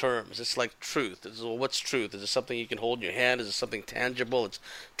subjective terms. It's like truth. Well, what's truth? Is it something you can hold in your hand? Is it something tangible?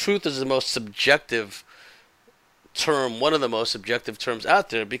 Truth is the most subjective term, one of the most subjective terms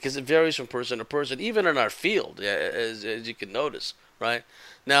out there, because it varies from person to person, even in our field, as you can notice, right?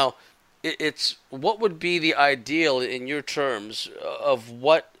 Now, it's what would be the ideal in your terms of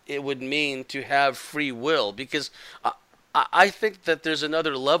what it would mean to have free will, because I think that there's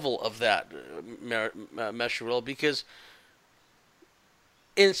another level of that, Meshuel, because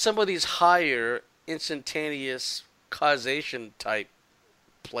in some of these higher instantaneous causation type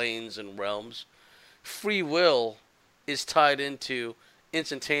planes and realms, free will is tied into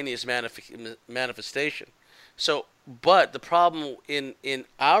instantaneous manifestation. So, but the problem in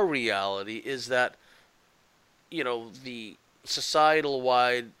our reality is that, the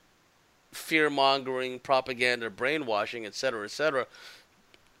societal-wide fear-mongering, propaganda, brainwashing, etc.,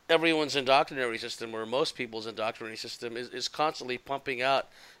 everyone's indoctrinatory system, or most people's indoctrinatory system, is constantly pumping out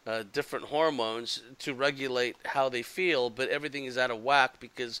different hormones to regulate how they feel, but everything is out of whack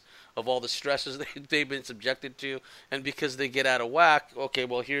because of all the stresses they've been subjected to, and because they get out of whack, okay,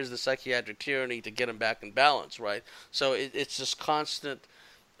 well, here's the psychiatric tyranny to get them back in balance, right? So it's this constant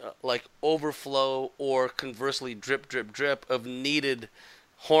overflow, or conversely drip, drip, drip of needed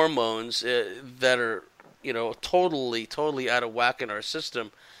hormones that are, totally out of whack in our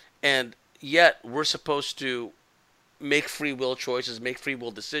system, and yet we're supposed to make free will choices, make free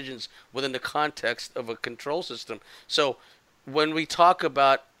will decisions within the context of a control system. So when we talk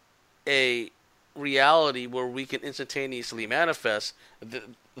about a reality where we can instantaneously manifest,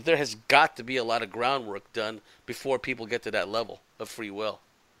 there has got to be a lot of groundwork done before people get to that level of free will.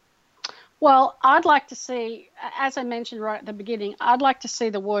 Well, I'd like to see, as I mentioned right at the beginning, I'd like to see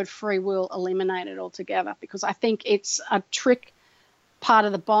the word free will eliminated altogether, because I think it's a trick part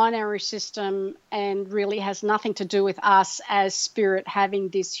of the binary system and really has nothing to do with us as spirit having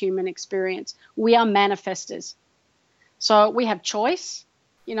this human experience. We are manifestors. So we have choice.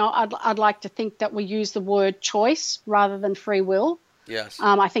 I'd like to think that we use the word choice rather than free will. Yes.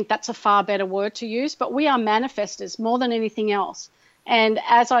 I think that's a far better word to use, but we are manifestors more than anything else. And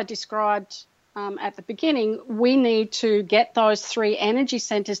as I described at the beginning, we need to get those three energy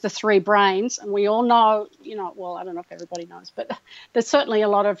centers, the three brains, and we all know, well, I don't know if everybody knows, but there's certainly a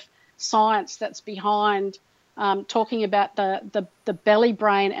lot of science that's behind talking about the belly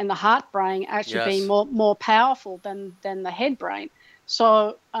brain and the heart brain actually being more powerful than the head brain.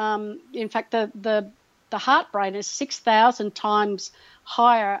 So, in fact, the heart brain is 6,000 times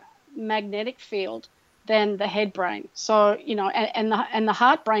higher magnetic field than the head brain. So, and the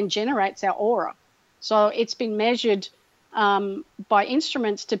heart brain generates our aura. So it's been measured by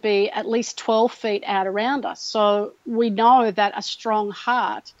instruments to be at least 12 feet out around us. So we know that a strong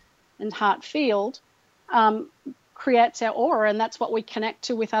heart and heart field creates our aura, and that's what we connect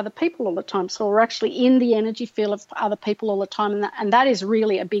to with other people all the time. So we're actually in the energy field of other people all the time, and that is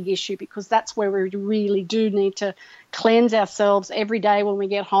really a big issue, because that's where we really do need to cleanse ourselves every day when we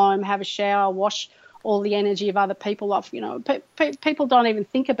get home, have a shower, wash all the energy of other people off. People don't even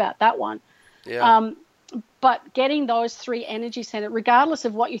think about that one. Yeah. But getting those three energy centers, regardless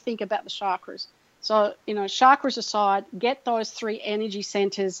of what you think about the chakras. So, chakras aside, get those three energy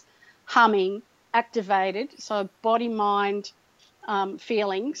centers humming, activated. So body, mind,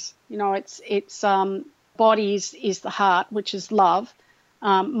 feelings. It's body is the heart, which is love.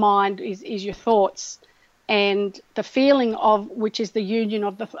 Mind is your thoughts. And the feeling of, which is the union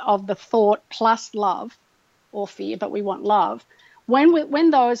of the thought plus love or fear, but we want love. When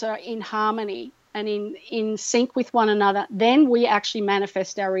those are in harmony and in sync with one another, then we actually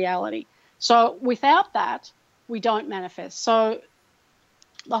manifest our reality. So without that, we don't manifest. So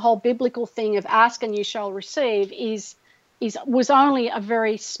the whole biblical thing of ask and you shall receive was only a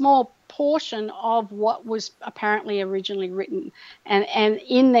very small portion of what was apparently originally written. And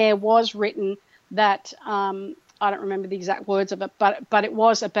in there was written that I don't remember the exact words of it, but it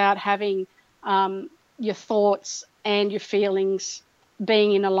was about having your thoughts and your feelings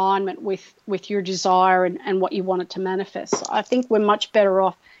being in alignment with your desire and what you wanted to manifest. So I think we're much better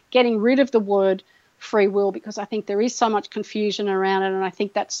off getting rid of the word free will, because I think there is so much confusion around it, and I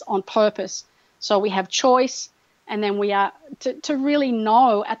think that's on purpose. So we have choice, and then we are to really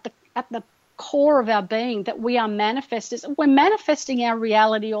know at the core of our being that we are manifestors. We're manifesting our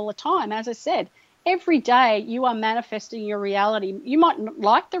reality all the time. As I said, every day you are manifesting your reality. You might not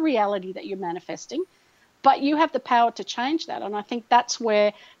like the reality that you're manifesting, but you have the power to change that. And I think that's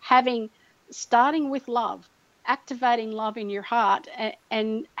where starting with love, activating love in your heart,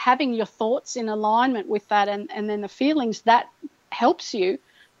 and having your thoughts in alignment with that, and then the feelings, that helps you,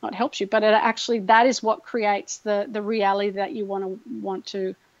 not helps you, but that is what creates the reality that you want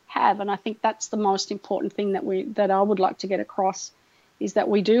to have. And I think that's the most important thing that I would like to get across, is that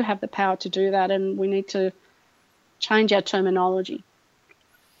we do have the power to do that, and we need to change our terminology.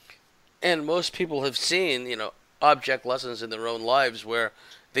 And most people have seen, object lessons in their own lives where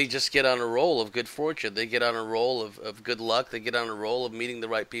they just get on a roll of good fortune. They get on a roll of good luck. They get on a roll of meeting the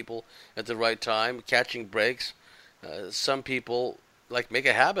right people at the right time, catching breaks. Some people make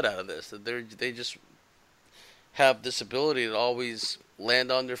a habit out of this. That they just have this ability to always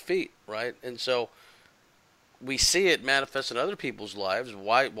land on their feet, right? And so we see it manifest in other people's lives.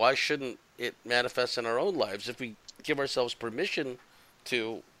 Why shouldn't it manifest in our own lives if we give ourselves permission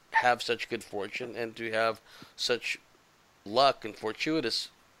to have such good fortune and to have such luck and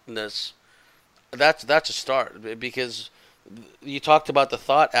fortuitousness? That's a start, because you talked about the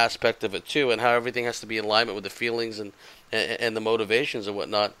thought aspect of it too, and how everything has to be in alignment with the feelings and the motivations and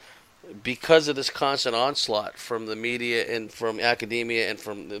whatnot. Because of this constant onslaught from the media and from academia and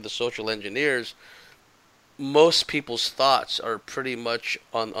from the social engineers, most people's thoughts are pretty much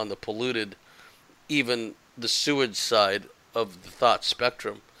on the polluted, even the sewage side of the thought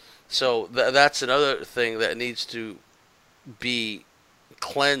spectrum. So that's another thing that needs to be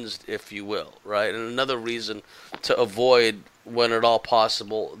cleansed, if you will, right? And another reason to avoid, when at all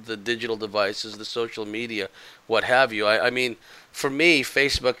possible, the digital devices, the social media, what have you. I mean, for me,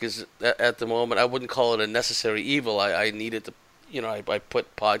 Facebook is, at the moment, I wouldn't call it a necessary evil. I needed to, I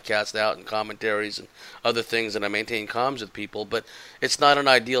put podcasts out and commentaries and other things, and I maintain comms with people, but it's not an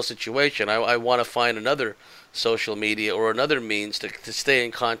ideal situation. I want to find another social media or another means to stay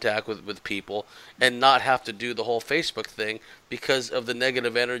in contact with people and not have to do the whole Facebook thing because of the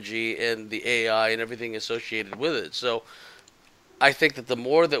negative energy and the AI and everything associated with it. So I think that the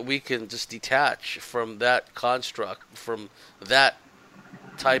more that we can just detach from that construct, from that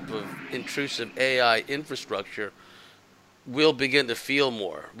type of intrusive AI infrastructure, we'll begin to feel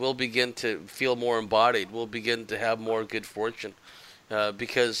more. We'll begin to feel more embodied. We'll begin to have more good fortune.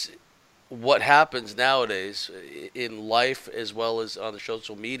 Because what happens nowadays in life as well as on the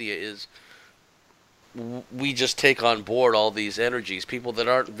social media is we just take on board all these energies. People that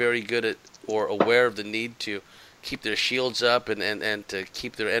aren't very good at or aware of the need to keep their shields up and to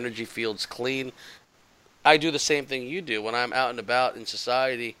keep their energy fields clean. I do the same thing you do when I'm out and about in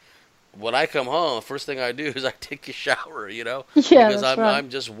society. When I come home, the first thing I do is I take a shower, Yeah, because that's right. I'm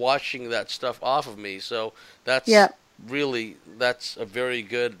just washing that stuff off of me. So that's that's a very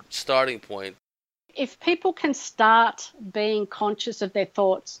good starting point. If people can start being conscious of their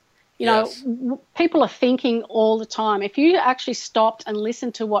thoughts, Yes. people are thinking all the time. If you actually stopped and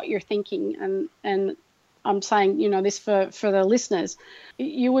listened to what you're thinking, and I'm saying, this for the listeners,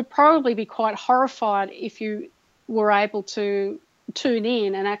 you would probably be quite horrified if you were able to tune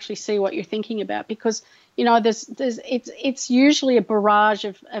in and actually see what you're thinking about, because it's usually a barrage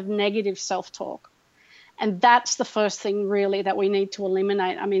of negative self-talk, and that's the first thing really that we need to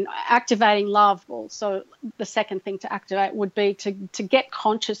eliminate. I mean, activating love. Well, so the second thing to activate would be to get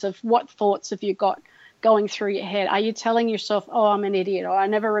conscious of what thoughts have you got going through your head. Are you telling yourself, oh, I'm an idiot, or I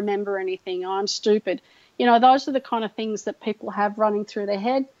never remember anything, or I'm stupid? Those are the kind of things that people have running through their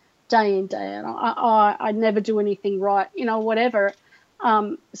head day in, day out. I never do anything right, whatever.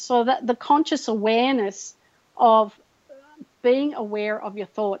 So that the conscious awareness of being aware of your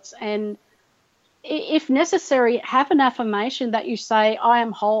thoughts, and if necessary, have an affirmation that you say, I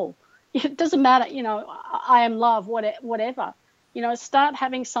am whole. It doesn't matter, I am love, whatever. Start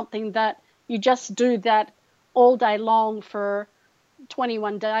having something that you just do that all day long for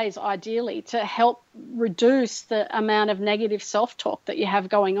 21 days, ideally, to help reduce the amount of negative self-talk that you have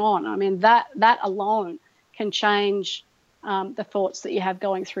going on. I mean, that alone can change the thoughts that you have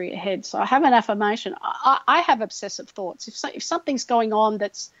going through your head. So I have an affirmation. I have obsessive thoughts. If something's going on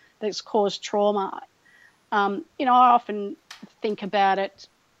that's caused trauma, I often think about it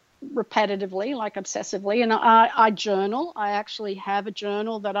repetitively, like obsessively, and I journal. I actually have a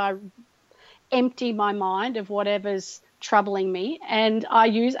journal that I empty my mind of whatever's troubling me, and I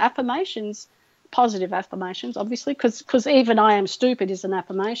use affirmations, positive affirmations, obviously, because even I am stupid is an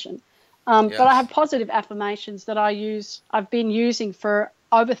affirmation. But I have positive affirmations that I've been using for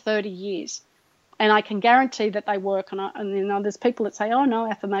over 30 years. and I can guarantee that they work. And there's people that say, "Oh no,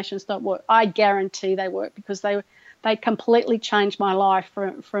 affirmations don't work." I guarantee they work, because they completely changed my life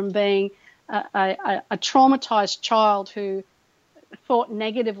from being a traumatized child who thought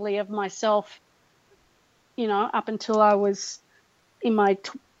negatively of myself, up until I was in my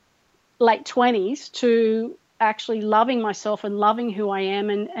late 20s, to actually loving myself and loving who I am,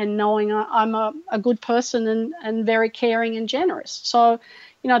 and knowing I'm a good person and very caring and generous. So,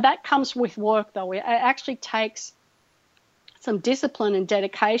 that comes with work, though. It actually takes some discipline and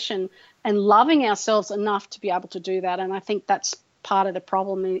dedication and loving ourselves enough to be able to do that. And I think that's part of the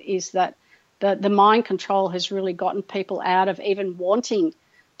problem, is that the mind control has really gotten people out of even wanting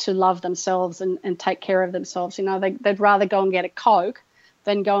to love themselves and take care of themselves. They'd rather go and get a Coke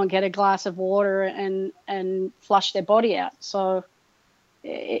than go and get a glass of water and flush their body out. So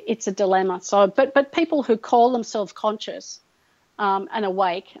it's a dilemma. So, but people who call themselves conscious and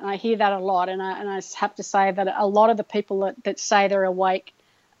awake, and I hear that a lot, and I have to say that a lot of the people that say they're awake,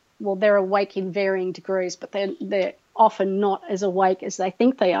 well, they're awake in varying degrees, but they're often not as awake as they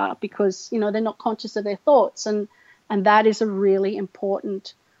think they are, because they're not conscious of their thoughts, and that is a really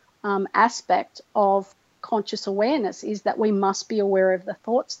important aspect of conscious awareness, is that we must be aware of the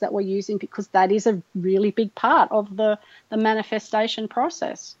thoughts that we're using, because that is a really big part of the manifestation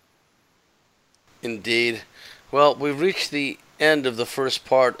process. Indeed. Well, we've reached the end of the first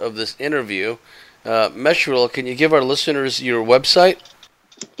part of this interview. Meshural, can you give our listeners your website?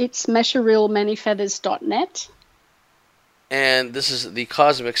 It's meshurilmanyfeathers.net. And this is the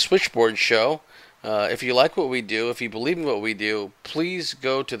Cosmic Switchboard Show. If you like what we do, if you believe in what we do, please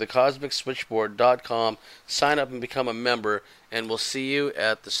go to thecosmicswitchboard.com, sign up and become a member, and we'll see you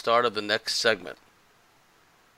at the start of the next segment.